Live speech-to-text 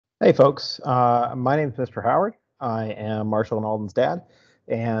Hey, folks. My name is Mr. Howard. I am Marshall and Alden's dad,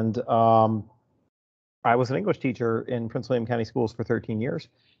 and I was an English teacher in Prince William County Schools for 13 years.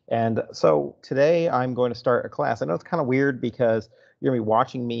 And so today I'm going to start a class. I know it's kind of weird because you're going to be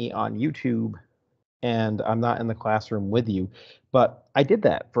watching me on YouTube and I'm not in the classroom with you, but I did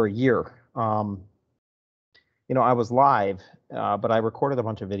that for a year. I was live, but I recorded a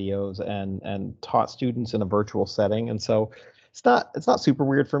bunch of videos and taught students in a virtual setting, and so it's not super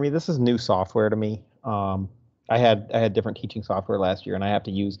weird for me. This is new software to me. I had different teaching software last year, and I have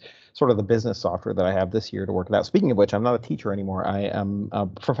to use sort of the business software that I have this year to work it out. Speaking of which, I'm not a teacher anymore. I am a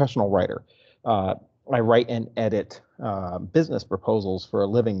professional writer. Uh, I write and edit business proposals for a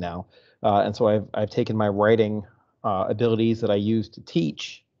living now, and so I've taken my writing abilities that I use to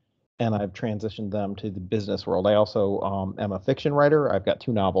teach and I've transitioned them to the business world. I also am a fiction writer. I've got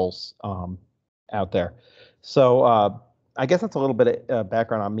two novels out there. So I guess that's a little bit of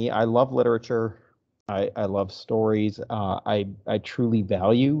background on me. I love literature. I love stories. I truly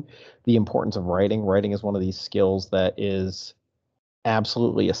value the importance of writing. Writing is one of these skills that is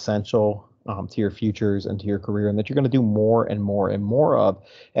absolutely essential to your futures and to your career, and that you're going to do more and more and more of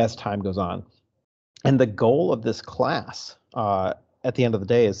as time goes on. And the goal of this class at the end of the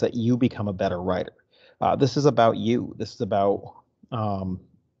day is that you become a better writer. This is about you. This is about um,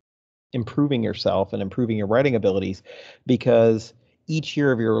 improving yourself and improving your writing abilities because each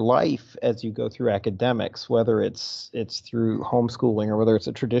year of your life as you go through academics, whether it's through homeschooling or whether it's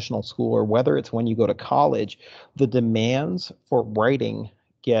a traditional school or whether it's when you go to college, the demands for writing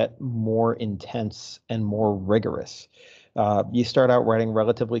get more intense and more rigorous. You start out writing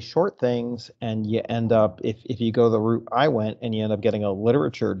relatively short things and you end up, if you go the route I went and you end up getting a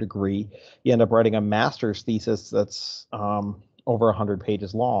literature degree, you end up writing a master's thesis that's over 100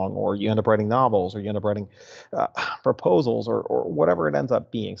 pages long, or you end up writing novels, or you end up writing uh, proposals, or whatever it ends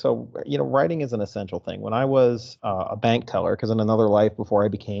up being. So, writing is an essential thing. When I was a bank teller, because in another life before I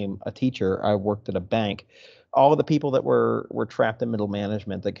became a teacher, I worked at a bank. All of the people that were trapped in middle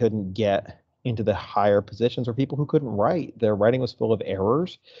management that couldn't get into the higher positions were people who couldn't write. Their writing was full of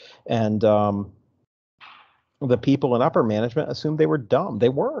errors, and the people in upper management assumed they were dumb. They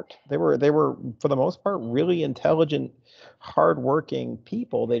weren't. They were for the most part really intelligent, hardworking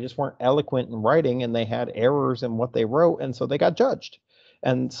people. They just weren't eloquent in writing, and they had errors in what they wrote, and so they got judged.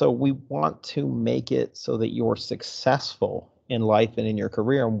 And so we want to make it so that you're successful in life and in your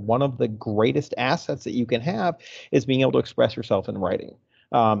career. And one of the greatest assets that you can have is being able to express yourself in writing.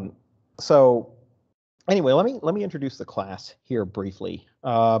 Um, so anyway, let me introduce the class here briefly.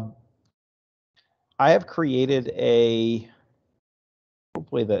 I have created a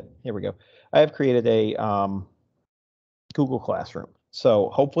hopefully that here we go. I have created a Google Classroom. So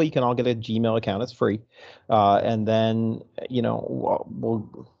hopefully you can all get a Gmail account. It's free, and then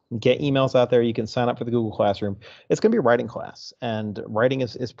we'll get emails out there. You can sign up for the Google Classroom. It's going to be a writing class, and writing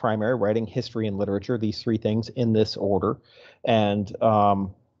is primary. Writing, history, and literature. These three things in this order, and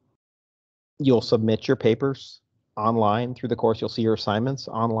you'll submit your papers online through the course. You'll see your assignments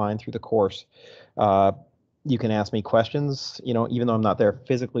online through the course. Uh, you can ask me questions, even though I'm not there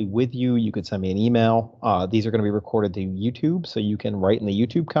physically with you, you could send me an email. These are going to be recorded to YouTube, so you can write in the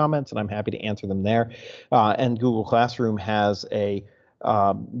YouTube comments, and I'm happy to answer them there. And Google Classroom has a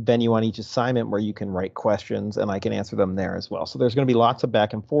venue on each assignment where you can write questions, and I can answer them there as well. So there's going to be lots of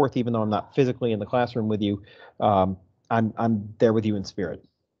back and forth, even though I'm not physically in the classroom with you. I'm there with you in spirit.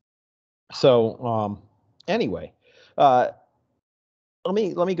 So anyway, uh, let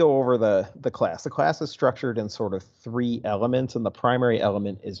me go over the class. The class is structured in sort of three elements, and the primary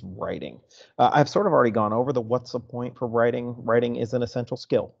element is writing. I've sort of already gone over the what's the point for writing. Writing is an essential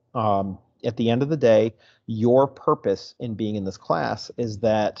skill. At the end of the day, your purpose in being in this class is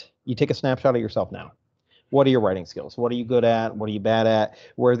that you take a snapshot of yourself now. What are your writing skills? What are you good at? What are you bad at?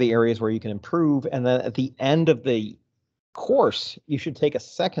 Where are the areas where you can improve? And then at the end of the course, you should take a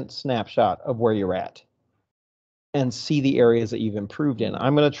second snapshot of where you're at and see the areas that you've improved in.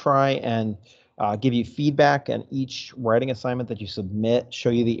 I'm going to try and give you feedback on each writing assignment that you submit, show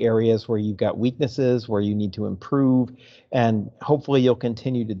you the areas where you've got weaknesses, where you need to improve, and hopefully you'll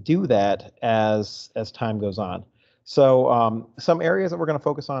continue to do that as time goes on. So some areas that we're going to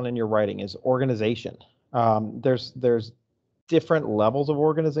focus on in your writing is organization. There's different levels of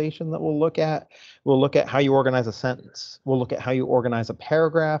organization that we'll look at. We'll look at how you organize a sentence. We'll look at how you organize a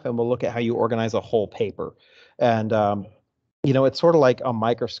paragraph, and we'll look at how you organize a whole paper. And it's sort of like a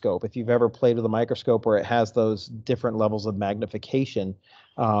microscope. If you've ever played with a microscope where it has those different levels of magnification,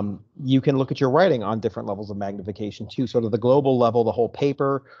 you can look at your writing on different levels of magnification too. Sort of the global level, the whole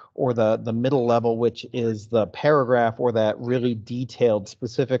paper, or the middle level, which is the paragraph, or that really detailed,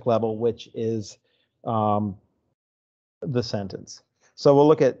 specific level, which is um, the sentence. So we'll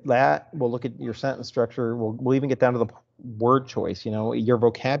look at that. We'll look at your sentence structure. We'll even get down to the word choice. Your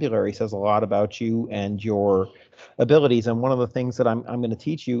vocabulary says a lot about you and your abilities. And one of the things that I'm going to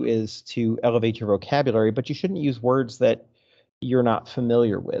teach you is to elevate your vocabulary, but you shouldn't use words that you're not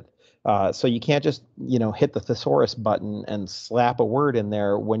familiar with. So you can't just, hit the thesaurus button and slap a word in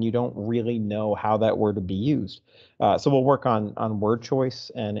there when you don't really know how that word would be used. So we'll work on word choice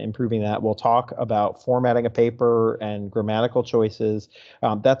and improving that. We'll talk about formatting a paper and grammatical choices.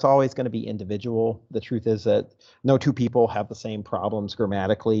 That's always going to be individual. The truth is that no two people have the same problems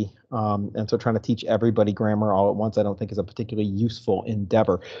grammatically. And so trying to teach everybody grammar all at once, I don't think is a particularly useful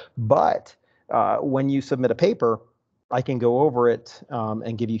endeavor. But when you submit a paper, I can go over it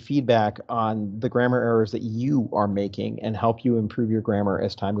and give you feedback on the grammar errors that you are making and help you improve your grammar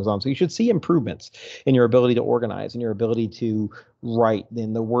as time goes on. So you should see improvements in your ability to organize and your ability to write,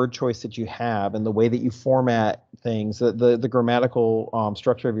 in the word choice that you have, and the way that you format things, the grammatical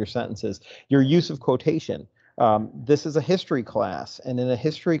structure of your sentences, your use of quotation. This is a history class, and in a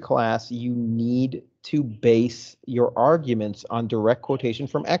history class, you need to base your arguments on direct quotation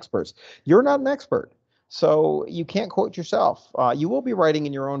from experts. You're not an expert. So you can't quote yourself. You will be writing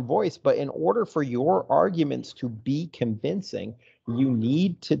in your own voice, but in order for your arguments to be convincing, you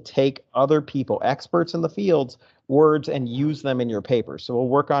need to take other people, experts in the fields, words, and use them in your paper. So we'll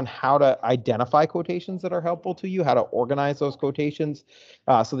work on how to identify quotations that are helpful to you, how to organize those quotations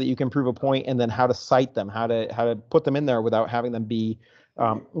so that you can prove a point, and then how to cite them, how to put them in there without having them be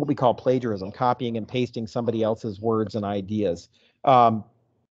what we call plagiarism, copying and pasting somebody else's words and ideas.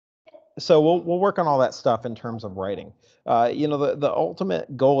 So we'll work on all that stuff in terms of writing. The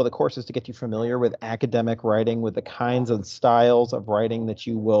ultimate goal of the course is to get you familiar with academic writing, with the kinds of styles of writing that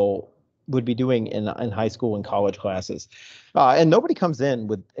you would be doing in high school and college classes. And nobody comes in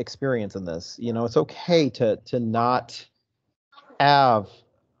with experience in this. It's okay to not have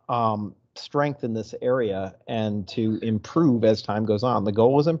strength in this area and to improve as time goes on. The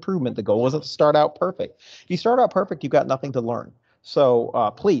goal is improvement. The goal isn't to start out perfect. If you start out perfect, you've got nothing to learn.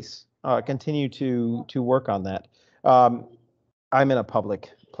 So please continue to work on that. I'm in a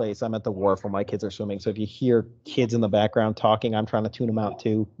public place. I'm at the wharf where my kids are swimming. So if you hear kids in the background talking, I'm trying to tune them out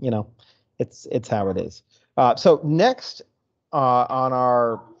too. It's how it is. So next on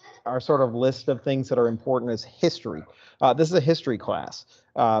our sort of list of things that are important is history. This is a history class.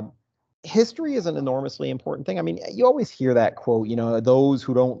 Uh, History is an enormously important thing. I mean, you always hear that quote, those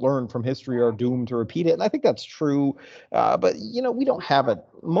who don't learn from history are doomed to repeat it. And I think that's true. But, we don't have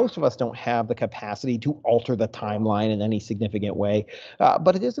most of us don't have the capacity to alter the timeline in any significant way.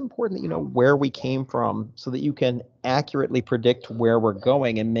 But it is important that you know where we came from so that you can accurately predict where we're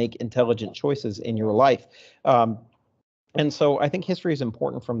going and make intelligent choices in your life. And so I think history is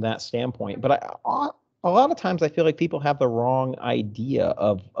important from that standpoint. But a lot of times I feel like people have the wrong idea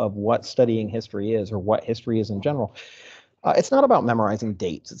of what studying history is or what history is in general. It's not about memorizing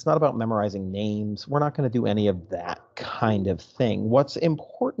dates. It's not about memorizing names. We're not going to do any of that kind of thing. What's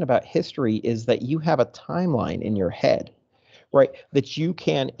important about history is that you have a timeline in your head, right? That you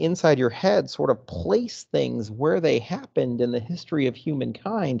can, inside your head, sort of place things where they happened in the history of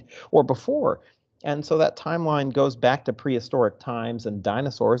humankind or before. And so that timeline goes back to prehistoric times and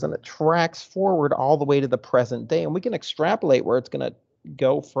dinosaurs, and it tracks forward all the way to the present day. And we can extrapolate where it's going to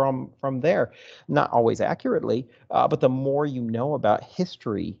go from there, not always accurately, but the more you know about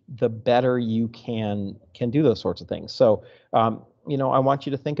history, the better you can do those sorts of things. So I want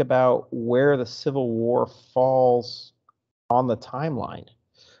you to think about where the Civil War falls on the timeline.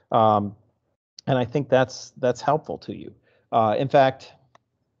 Um, and I think that's helpful to you. In fact,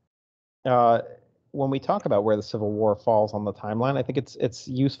 uh, when we talk about where the Civil War falls on the timeline, I think it's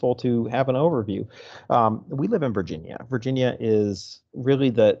useful to have an overview. We live in Virginia. Virginia is really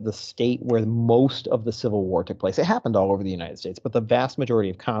the state where most of the Civil War took place. It happened all over the United States, but the vast majority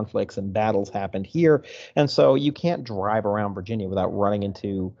of conflicts and battles happened here. And so you can't drive around Virginia without running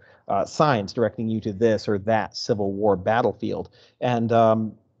into signs directing you to this or that Civil War battlefield. And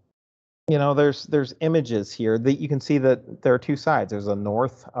there's images here that you can see that there are two sides. There's a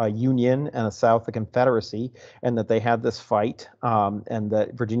North Union and a South the Confederacy, and that they had this fight, and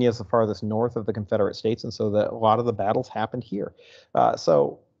that Virginia is the farthest north of the Confederate States, and so that a lot of the battles happened here.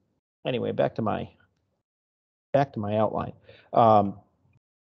 So anyway, back to my outline.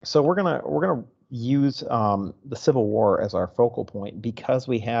 So we're gonna use the Civil War as our focal point because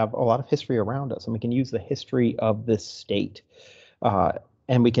we have a lot of history around us, and we can use the history of this state, uh,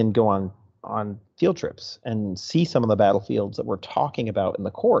 and we can go on field trips and see some of the battlefields that we're talking about in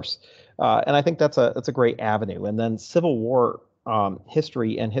the course. And I think that's a great avenue. And then Civil War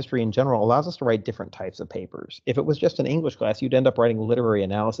history and history in general allows us to write different types of papers. If it was just an English class, you'd end up writing literary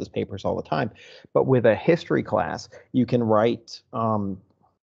analysis papers all the time. But with a history class, you can write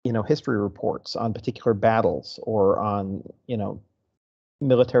history reports on particular battles or on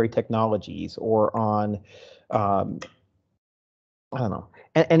military technologies or on I don't know,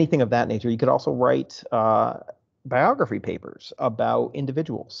 anything of that nature. You could also write biography papers about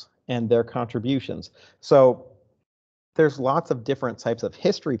individuals and their contributions. So there's lots of different types of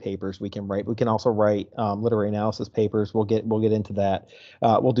history papers we can write. We can also write literary analysis papers. We'll get into that.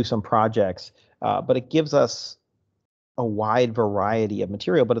 We'll do some projects, but it gives us a wide variety of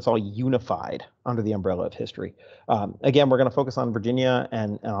material, but it's all unified under the umbrella of history. Again, we're going to focus on Virginia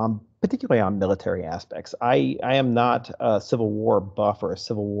and particularly on military aspects. I am not a Civil War buff or a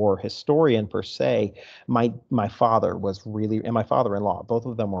Civil War historian per se. My father was really, and my father-in-law, both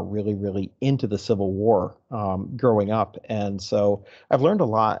of them were really, really into the Civil War growing up, and so I've learned a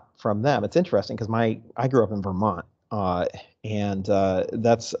lot from them. It's interesting because I grew up in Vermont, and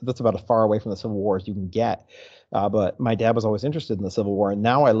that's about as far away from the Civil War as you can get. But my dad was always interested in the Civil War, and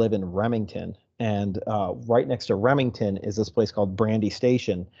now I live in Remington, and right next to Remington is this place called Brandy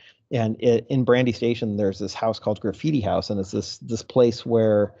Station, and in Brandy Station there's this house called Graffiti House, and it's this place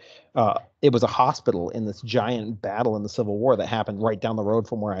where it was a hospital in this giant battle in the Civil War that happened right down the road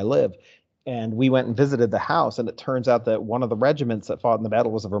from where I live. And we went and visited the house, and it turns out that one of the regiments that fought in the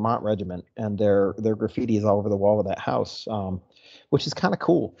battle was a Vermont regiment, and their graffiti is all over the wall of that house, which is kind of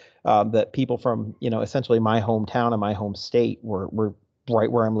cool. That people from essentially my hometown and my home state were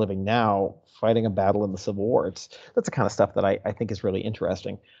right where I'm living now, fighting a battle in the Civil War. That's the kind of stuff that I think is really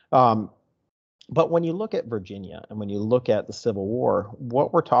interesting. But when you look at Virginia and when you look at the Civil War,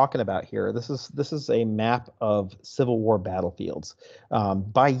 what we're talking about here, this is a map of Civil War battlefields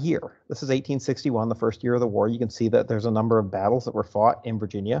by year. This is 1861, the first year of the war. You can see that there's a number of battles that were fought in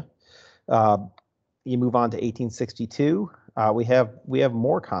Virginia. You move on to 1862. We have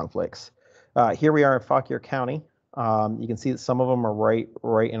more conflicts. Here we are in Fauquier County. You can see that some of them are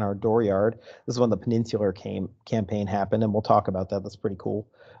right in our dooryard. This is when the Peninsular campaign happened, and we'll talk about that. That's pretty cool.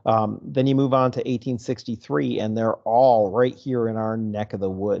 Then you move on to 1863, and they're all right here in our neck of the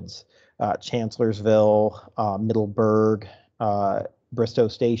woods. Chancellorsville, Middleburg, Bristow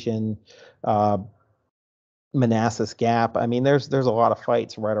Station, Manassas Gap. I mean, there's a lot of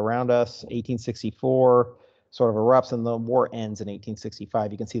fights right around us. 1864 sort of erupts, and the war ends in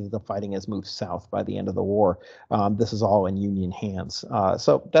 1865. You can see that the fighting has moved south by the end of the war. This is all in Union hands.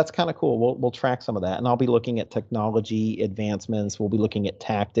 So that's kind of cool. We'll track some of that, and I'll be looking at technology advancements. We'll be looking at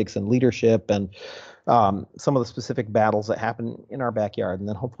tactics and leadership and some of the specific battles that happen in our backyard, and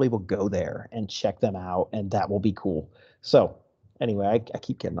then hopefully we'll go there and check them out, and that will be cool. So anyway, I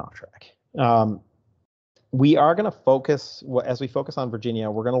keep getting off track. We are going to focus, as we focus on Virginia,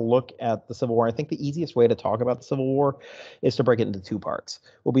 we're going to look at the Civil War. I think the easiest way to talk about the Civil War is to break it into two parts.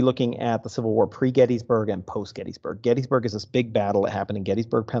 We'll be looking at the Civil War pre-Gettysburg and post-Gettysburg. Gettysburg is this big battle that happened in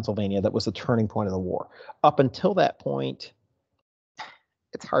Gettysburg, Pennsylvania, that was the turning point of the war. Up until that point,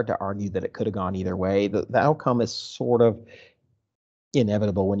 it's hard to argue that it could have gone either way. The outcome is sort of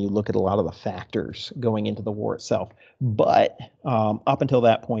inevitable when you look at a lot of the factors going into the war itself. But up until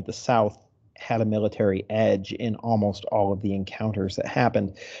that point, the South had a military edge in almost all of the encounters that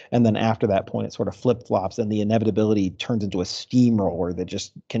happened. And then after that point, it sort of flip-flops, and the inevitability turns into a steamroller that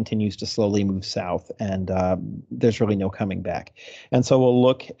just continues to slowly move south, and there's really no coming back. And so we'll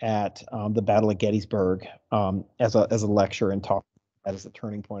look at the Battle of Gettysburg as a lecture and talk about that as the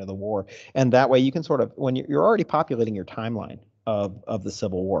turning point of the war. And that way you can sort of, when you're already populating your timeline of the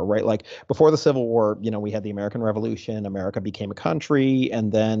Civil War, right? Like before the Civil War, we had the American Revolution, America became a country,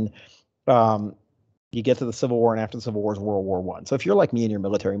 and then you get to the Civil War, and after the Civil War is World War I. So if you're like me and you're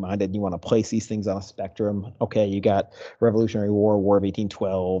military minded and you want to place these things on a spectrum, okay, you got Revolutionary War, War of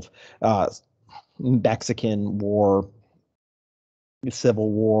 1812, Mexican War,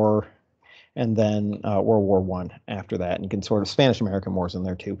 Civil War, and then World War I after that. And you can sort of Spanish-American Wars in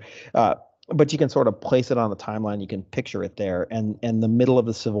there too. But you can sort of place it on the timeline. You can picture it there. And the middle of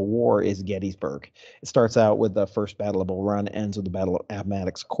the Civil War is Gettysburg. It starts out with the first Battle of Bull Run, ends with the Battle of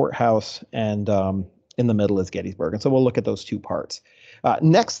Appomattox Courthouse, and in the middle is Gettysburg. And so we'll look at those two parts.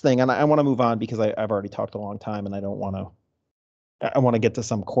 Next thing, and I want to move on because I've already talked a long time, and I want to get to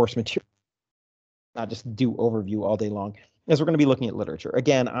some course material, not just do overview all day long. is we're going to be looking at literature.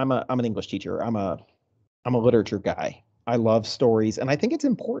 Again, I'm an English teacher. I'm a literature guy. I love stories, and I think it's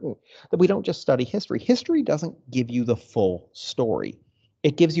important that we don't just study history. History doesn't give you the full story.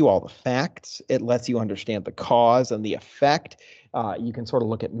 It gives you all the facts. It lets you understand the cause and the effect. You can sort of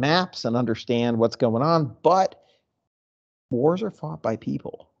look at maps and understand what's going on, but wars are fought by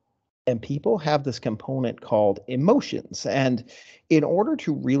people. And people have this component called emotions. And in order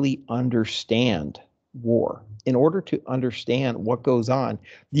to really understand war, in order to understand what goes on,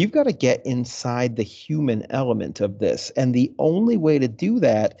 you've got to get inside the human element of this. And the only way to do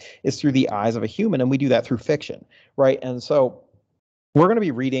that is through the eyes of a human. And we do that through fiction, right? And so we're going to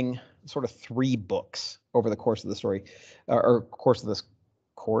be reading sort of 3 books over the course of the story, or course of this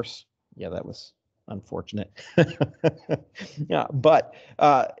course. Yeah, that was unfortunate. Yeah, but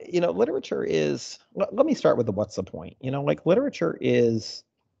literature is. Let me start with the what's the point. Like literature is.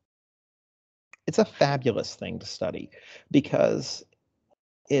 It's a fabulous thing to study because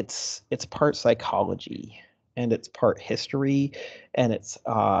it's part psychology and it's part history and it's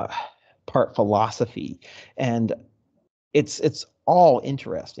part philosophy and it's all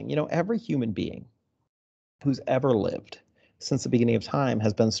interesting. Every human being who's ever lived since the beginning of time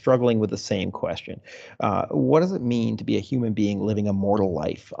has been struggling with the same question. What does it mean to be a human being living a mortal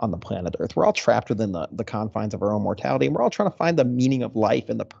life on the planet Earth? We're all trapped within the confines of our own mortality, and we're all trying to find the meaning of life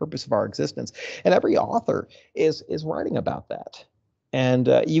and the purpose of our existence. And every author is writing about that. And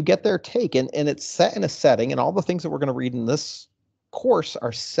you get their take, and it's set in a setting, and all the things that we're going to read in this course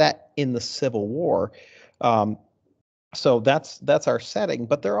are set in the Civil War. So that's our setting,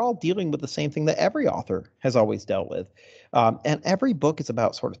 but they're all dealing with the same thing that every author has always dealt with. And every book is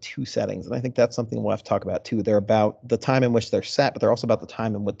about sort of 2 settings, and I think that's something we'll have to talk about too. They're about the time in which they're set, but they're also about the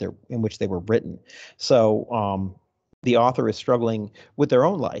time in which they were written. So the author is struggling with their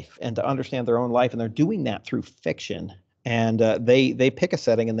own life and to understand their own life, and they're doing that through fiction. And they pick a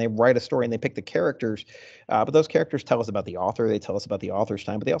setting and they write a story and they pick the characters, but those characters tell us about the author. They tell us about the author's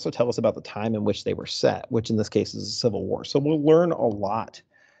time, but they also tell us about the time in which they were set, which in this case is the Civil War. So we'll learn a lot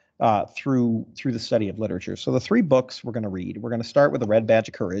through the study of literature. So the 3 books we're going to read. We're going to start with The Red Badge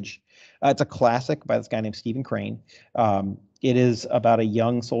of Courage. It's a classic by this guy named Stephen Crane. It is about a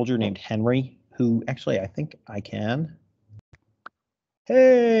young soldier named Henry, who actually I think I can.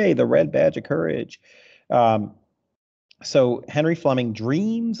 Hey, The Red Badge of Courage. So Henry Fleming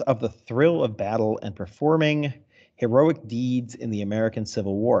dreams of the thrill of battle and performing heroic deeds in the American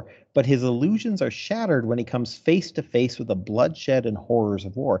Civil War, but his illusions are shattered when he comes face to face with the bloodshed and horrors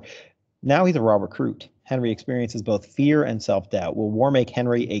of war. Now he's a raw recruit. Henry experiences both fear and self-doubt. Will war make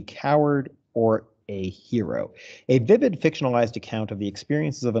Henry a coward or a hero? A vivid fictionalized account of the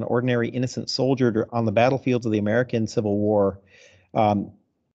experiences of an ordinary innocent soldier on the battlefields of the American Civil War.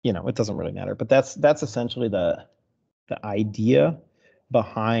 It doesn't really matter, but that's essentially the idea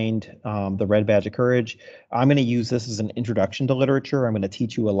behind the Red Badge of Courage. I'm going to use this as an introduction to literature. I'm going to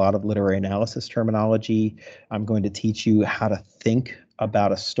teach you a lot of literary analysis terminology. I'm going to teach you how to think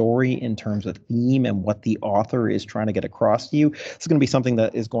about a story in terms of theme and what the author is trying to get across to you. This is going to be something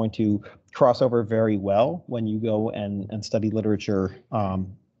that is going to cross over very well when you go and study literature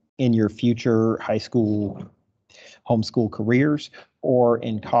in your future high school, homeschool careers or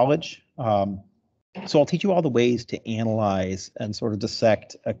in college. So I'll teach you all the ways to analyze and sort of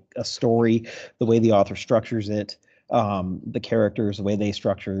dissect a story, the way the author structures it, the characters, the way they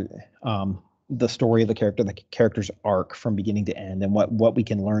structure the story of the character's arc from beginning to end, and what we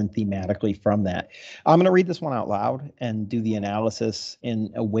can learn thematically from that. I'm going to read this one out loud and do the analysis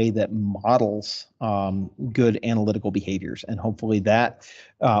in a way that models good analytical behaviors, and hopefully that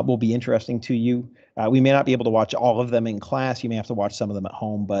will be interesting to you. We may not be able to watch all of them in class. You may have to watch some of them at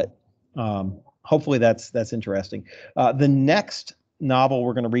home, but hopefully that's interesting. The next novel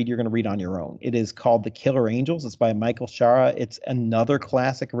you're going to read on your own. It is called The Killer Angels. It's by Michael Shara. It's another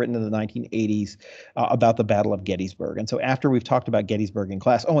classic written in the 1980s about the Battle of Gettysburg. And so after we've talked about Gettysburg in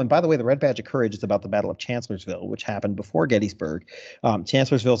class, and by the way, The Red Badge of Courage is about the Battle of Chancellorsville, which happened before Gettysburg.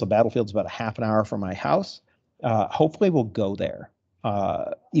 Chancellorsville is a battlefield. It's about a half an hour from my house. Hopefully we'll go there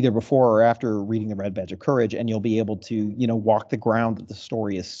either before or after reading The Red Badge of Courage, and you'll be able to, walk the ground that the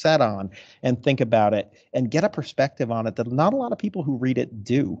story is set on and think about it and get a perspective on it that not a lot of people who read it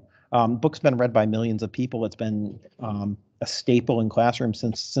do. Book's been read by millions of people. It's been a staple in classrooms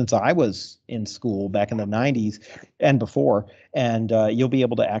since I was in school back in the 90s and before, and you'll be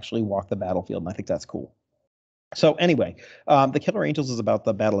able to actually walk the battlefield, and I think that's cool. So anyway, The Killer Angels is about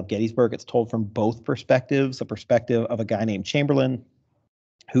the Battle of Gettysburg. It's told from both perspectives, the perspective of a guy named Chamberlain,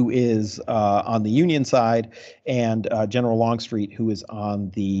 who is on the Union side, and General Longstreet, who is on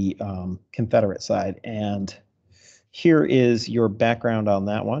the Confederate side. And Here is your background on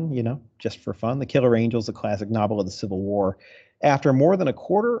that one, just for fun. The Killer Angels, a classic novel of the Civil War. After more than a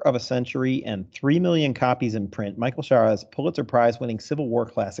quarter of a century and 3 million copies in print, Michael Shara's Pulitzer Prize-winning Civil War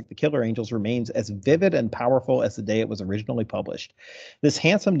classic, The Killer Angels, remains as vivid and powerful as the day it was originally published. This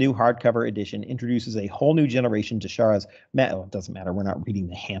handsome new hardcover edition introduces a whole new generation to Shara's. Oh, it doesn't matter. We're not reading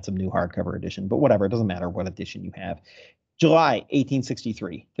the handsome new hardcover edition, but whatever. It doesn't matter what edition you have. July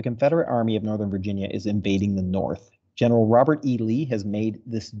 1863. The Confederate Army of Northern Virginia is invading the North. General Robert E. Lee has made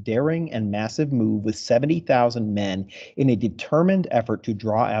this daring and massive move with 70,000 men in a determined effort to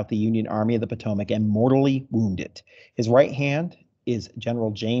draw out the Union Army of the Potomac and mortally wound it. His right hand is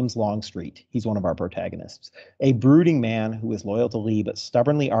General James Longstreet. He's one of our protagonists, a brooding man who is loyal to Lee but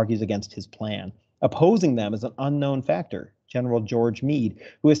stubbornly argues against his plan. Opposing them is an unknown factor, General George Meade,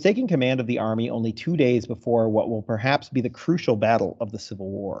 who has taken command of the army only 2 days before what will perhaps be the crucial battle of the Civil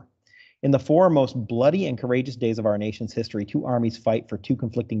War. In the 4 most bloody and courageous days of our nation's history, 2 armies fight for 2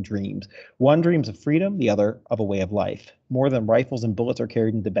 conflicting dreams. One dreams of freedom, the other of a way of life. More than rifles and bullets are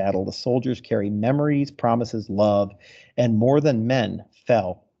carried into battle, the soldiers carry memories, promises, love, and more than men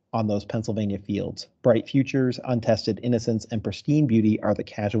fell on those Pennsylvania fields. Bright futures, untested innocence, and pristine beauty are the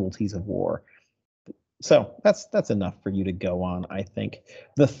casualties of war. So that's enough for you to go on, I think.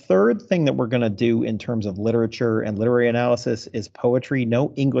 The third thing that we're going to do in terms of literature and literary analysis is poetry.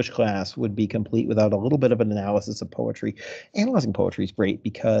 No English class would be complete without a little bit of an analysis of poetry. Analyzing poetry is great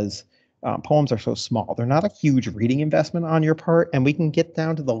because poems are so small. They're not a huge reading investment on your part, and we can get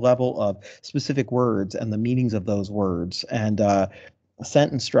down to the level of specific words and the meanings of those words and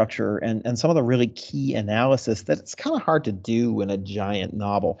sentence structure and some of the really key analysis that it's kind of hard to do in a giant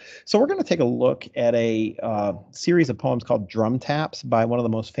novel. So we're going to take a look at a series of poems called Drum Taps by one of the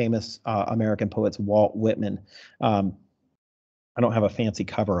most famous American poets, Walt Whitman. I don't have a fancy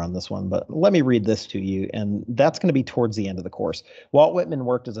cover on this one, but let me read this to you, and that's going to be towards the end of the course. Walt Whitman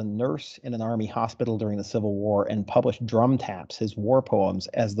worked as a nurse in an army hospital during the Civil War and published Drum Taps, his war poems,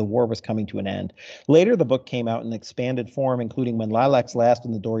 as the war was coming to an end. Later, the book came out in expanded form, including When Lilacs Last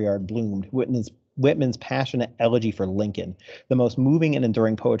in the Dooryard Bloomed, Whitman's passionate elegy for Lincoln, the most moving and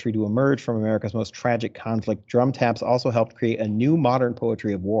enduring poetry to emerge from America's most tragic conflict. Drum Taps also helped create a new modern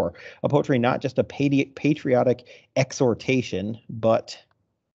poetry of war, a poetry not just a patriotic exhortation, but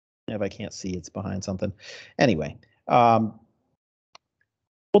if I can't see, it's behind something. Anyway, we'll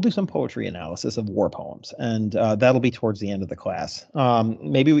do some poetry analysis of war poems, and that'll be towards the end of the class.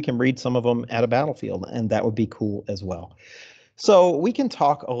 Maybe we can read some of them at a battlefield, and that would be cool as well. So we can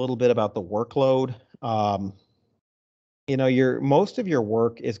talk a little bit about the workload. Most of your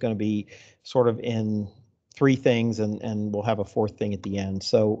work is going to be sort of in 3 things, and we'll have a 4th thing at the end.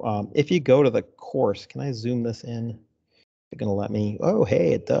 So if you go to the course, can I zoom this in? It's going to let me. Oh,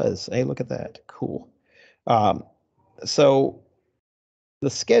 hey, it does. Hey, look at that. Cool. So the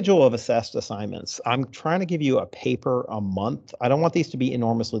schedule of assessed assignments, I'm trying to give you a paper a month. I don't want these to be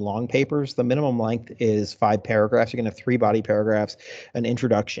enormously long papers. The minimum length is 5 paragraphs. You're going to have 3 body paragraphs, an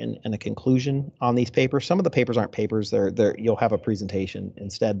introduction, and a conclusion on these papers. Some of the papers aren't papers. They're you'll have a presentation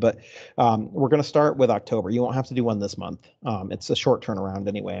instead. But we're going to start with October. You won't have to do one this month. It's a short turnaround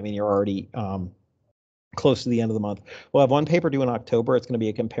anyway. I mean, you're already close to the end of the month. We'll have one paper due in October. It's going to be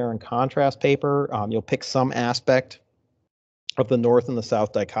a compare and contrast paper. You'll pick some aspect of the North and the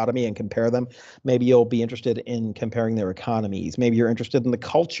South dichotomy and compare them. Maybe you'll be interested in comparing their economies. Maybe you're interested in the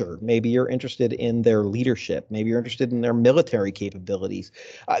culture. Maybe you're interested in their leadership. Maybe you're interested in their military capabilities.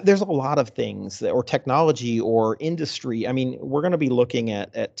 There's a lot of things, or technology or industry. I mean, we're going to be looking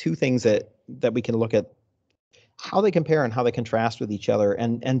at 2 things that we can look at how they compare and how they contrast with each other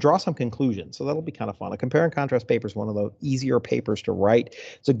and draw some conclusions. So that'll be kind of fun. A compare and contrast paper is one of the easier papers to write.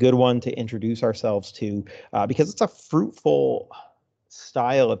 It's a good one to introduce ourselves to because it's a fruitful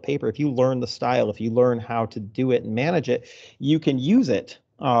style of paper. If you learn the style, if you learn how to do it and manage it, you can use it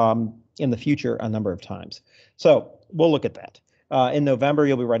in the future a number of times. So we'll look at that. In November,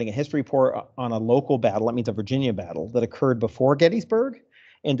 you'll be writing a history report on a local battle. That means a Virginia battle that occurred before Gettysburg.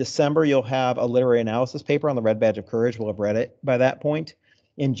 In December, you'll have a literary analysis paper on the Red Badge of Courage. We'll have read it by that point.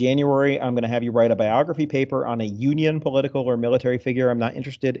 In January, I'm going to have you write a biography paper on a Union political or military figure. I'm not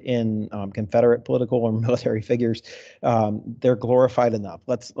interested in Confederate political or military figures. They're glorified enough.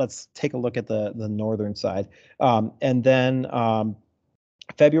 Let's take a look at the northern side. And then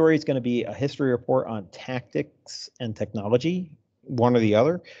February is going to be a history report on tactics and technology. one or the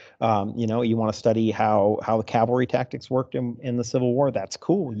other. You know, you want to study how the cavalry tactics worked in the Civil War. That's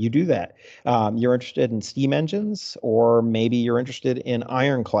cool. You do that. You're interested in steam engines, or maybe you're interested in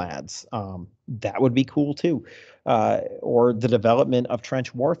ironclads. That would be cool too. Or the development of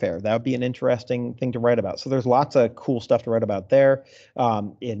trench warfare. That would be an interesting thing to write about. So there's lots of cool stuff to write about there.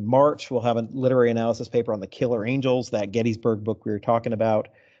 In March, we'll have a literary analysis paper on the Killer Angels, that Gettysburg book we were talking about.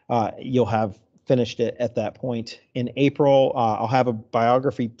 You'll have finished it at that point. In April, I'll have a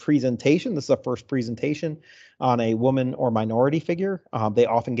biography presentation. This is a first presentation on a woman or minority figure. They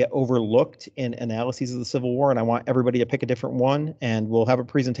often get overlooked in analyses of the Civil War, and I want everybody to pick a different one, and we'll have a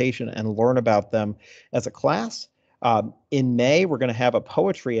presentation and learn about them as a class. In May, we're going to have a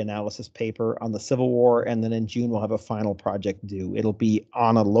poetry analysis paper on the Civil War, and then in June, we'll have a final project due. It'll be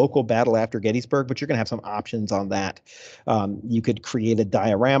on a local battle after Gettysburg, but you're going to have some options on that. You could create a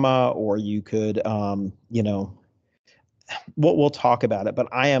diorama, or you could, you know, we'll talk about it. But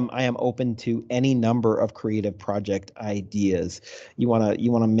I am open to any number of creative project ideas. You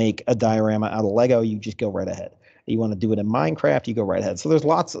wanna make a diorama out of Lego, you just go right ahead. You want to do it in Minecraft, you go right ahead. So there's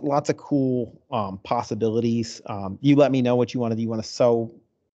lots of cool possibilities. You let me know what you want to do. You want to sew,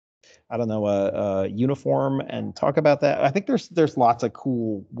 I don't know, a uniform and talk about that. I think there's lots of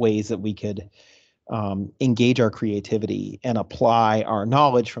cool ways that we could engage our creativity and apply our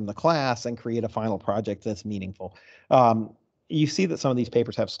knowledge from the class and create a final project that's meaningful. You see that some of these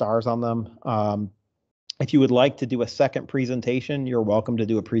papers have stars on them. If you would like to do a second presentation, you're welcome to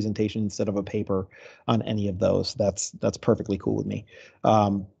do a presentation instead of a paper on any of those. That's perfectly cool with me.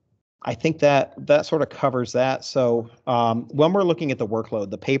 I think that sort of covers that. So when we're looking at the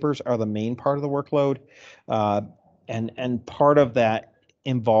workload, the papers are the main part of the workload, and part of that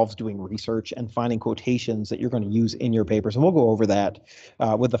involves doing research and finding quotations that you're going to use in your papers. And we'll go over that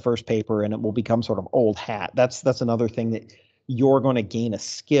with the first paper, and it will become sort of old hat. That's another thing that you're going to gain a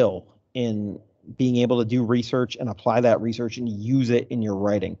skill in, being able to do research and apply that research and use it in your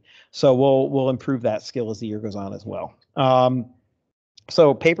writing. So we'll improve that skill as the year goes on as well.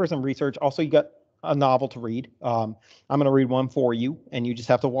 So papers and research. Also, you got a novel to read. I'm going to read one for you, and you just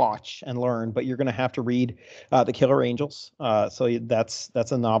have to watch and learn. But you're going to have to read The Killer Angels. So that's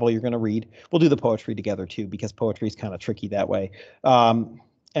a novel you're going to read. We'll do the poetry together too, because poetry is kind of tricky that way.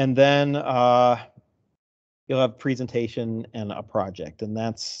 And then you'll have a presentation and a project, and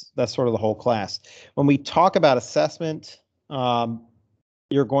that's sort of the whole class. When we talk about assessment,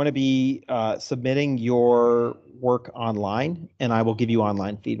 you're going to be submitting your work online, and I will give you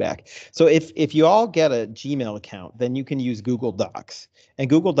online feedback. So if you all get a Gmail account, then you can use Google Docs. And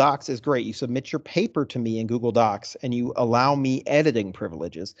Google Docs is great. You submit your paper to me in Google Docs, and you allow me editing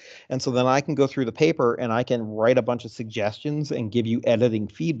privileges. And so then I can go through the paper, and I can write a bunch of suggestions and give you editing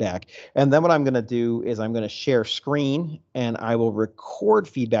feedback. And then what I'm going to do is I'm going to share screen, and I will record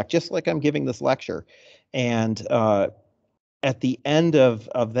feedback just like I'm giving this lecture. And at the end of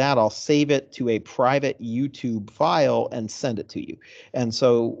that, I'll save it to a private YouTube file and send it to you. And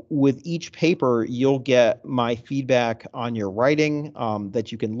so with each paper, you'll get my feedback on your writing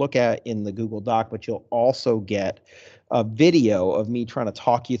that you can look at in the Google Doc, but you'll also get a video of me trying to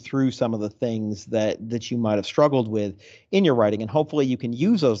talk you through some of the things that you might have struggled with in your writing. And hopefully you can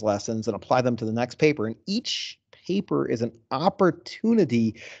use those lessons and apply them to the next paper. And each paper is an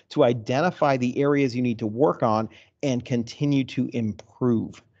opportunity to identify the areas you need to work on and continue to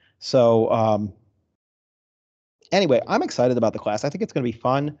improve. So anyway, I'm excited about the class. I think it's going to be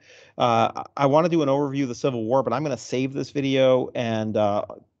fun. I want to do an overview of the Civil War, but I'm going to save this video and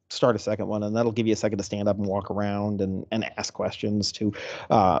start a second one, and that'll give you a second to stand up and walk around and ask questions to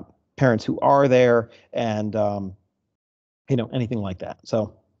parents who are there, and anything like that.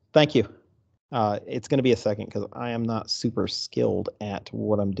 So thank you. It's going to be a second because I am not super skilled at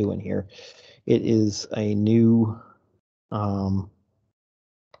what I'm doing here. It is a new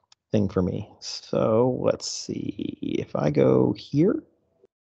thing for me. So let's see if I go here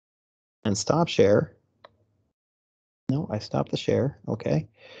and stop share. No, I stop the share. Okay.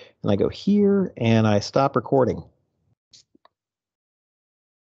 And I go here and I stop recording.